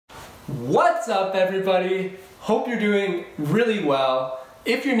What's up, everybody? Hope you're doing really well.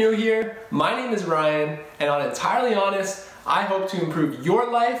 If you're new here, my name is Ryan, and on Entirely Honest, I hope to improve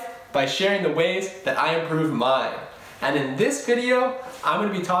your life by sharing the ways that I improve mine. And in this video, I'm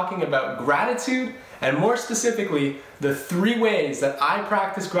going to be talking about gratitude, and more specifically, the 3 ways that I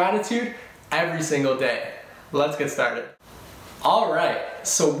practice gratitude every single day. Let's get started. Alright,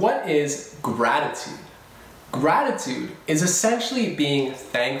 so what is gratitude? Gratitude is essentially being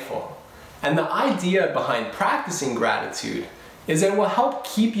thankful. And the idea behind practicing gratitude is that it will help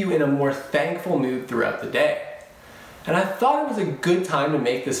keep you in a more thankful mood throughout the day. And I thought it was a good time to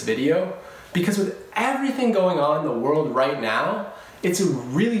make this video because with everything going on in the world right now, it's a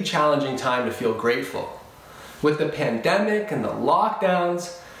really challenging time to feel grateful. With the pandemic and the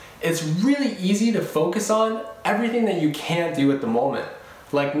lockdowns, it's really easy to focus on everything that you can't do at the moment,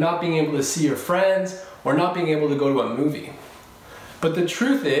 like not being able to see your friends or not being able to go to a movie. But the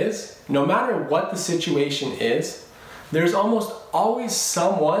truth is, no matter what the situation is, there's almost always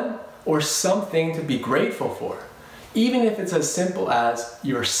someone or something to be grateful for, even if it's as simple as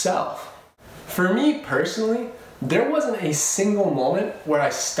yourself. For me personally, there wasn't a single moment where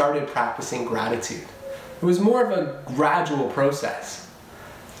I started practicing gratitude. It was more of a gradual process.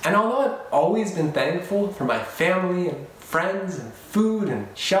 And although I've always been thankful for my family and friends and food and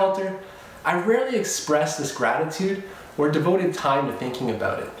shelter, I rarely expressed this gratitude or devoted time to thinking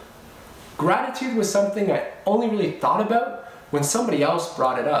about it. Gratitude was something I only really thought about when somebody else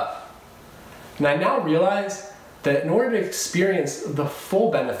brought it up. And I now realize that in order to experience the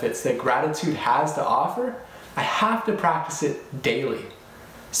full benefits that gratitude has to offer, I have to practice it daily.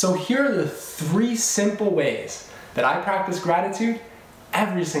 So here are the 3 simple ways that I practice gratitude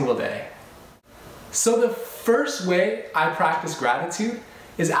every single day. So the first way I practice gratitude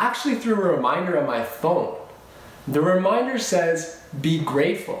is actually through a reminder on my phone. The reminder says, be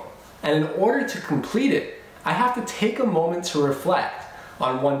grateful. And in order to complete it, I have to take a moment to reflect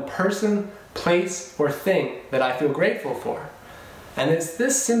on one person, place, or thing that I feel grateful for. And it's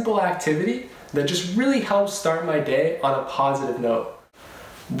this simple activity that just really helps start my day on a positive note.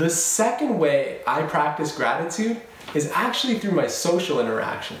 The second way I practice gratitude is actually through my social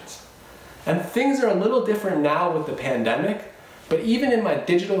interactions. And things are a little different now with the pandemic, but even in my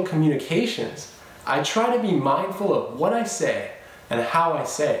digital communications, I try to be mindful of what I say and how I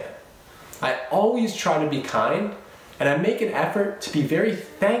say it. I always try to be kind, and I make an effort to be very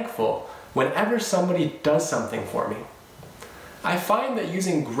thankful whenever somebody does something for me. I find that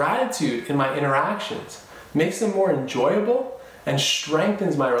using gratitude in my interactions makes them more enjoyable and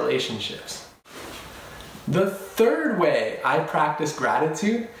strengthens my relationships. The third way I practice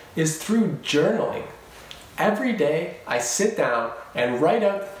gratitude is through journaling. Every day I sit down and write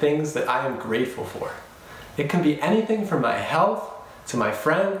out things that I am grateful for. It can be anything from my health, to my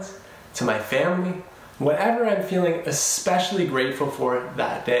friends, to my family, whatever I'm feeling especially grateful for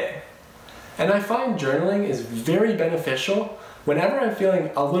that day. And I find journaling is very beneficial whenever I'm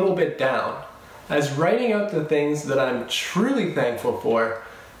feeling a little bit down, as writing out the things that I'm truly thankful for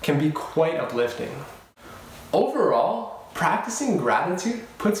can be quite uplifting. Overall, practicing gratitude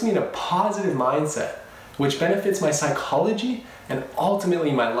puts me in a positive mindset, which benefits my psychology and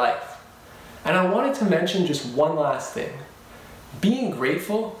ultimately my life. And I wanted to mention just one last thing. Being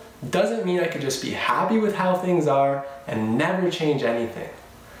grateful doesn't mean I could just be happy with how things are and never change anything.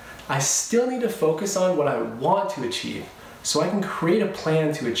 I still need to focus on what I want to achieve so I can create a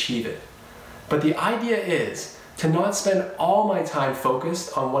plan to achieve it. But the idea is to not spend all my time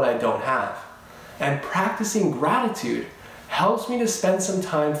focused on what I don't have. And practicing gratitude helps me to spend some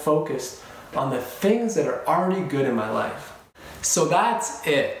time focused on the things that are already good in my life. So that's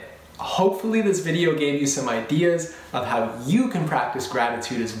it. Hopefully this video gave you some ideas of how you can practice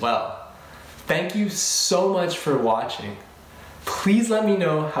gratitude as well. Thank you so much for watching. Please let me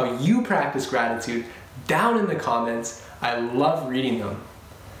know how you practice gratitude down in the comments. I love reading them.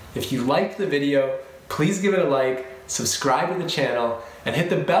 If you liked the video, please give it a like, subscribe to the channel, and hit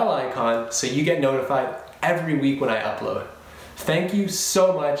the bell icon so you get notified every week when I upload. Thank you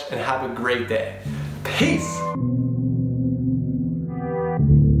so much and have a great day. Peace!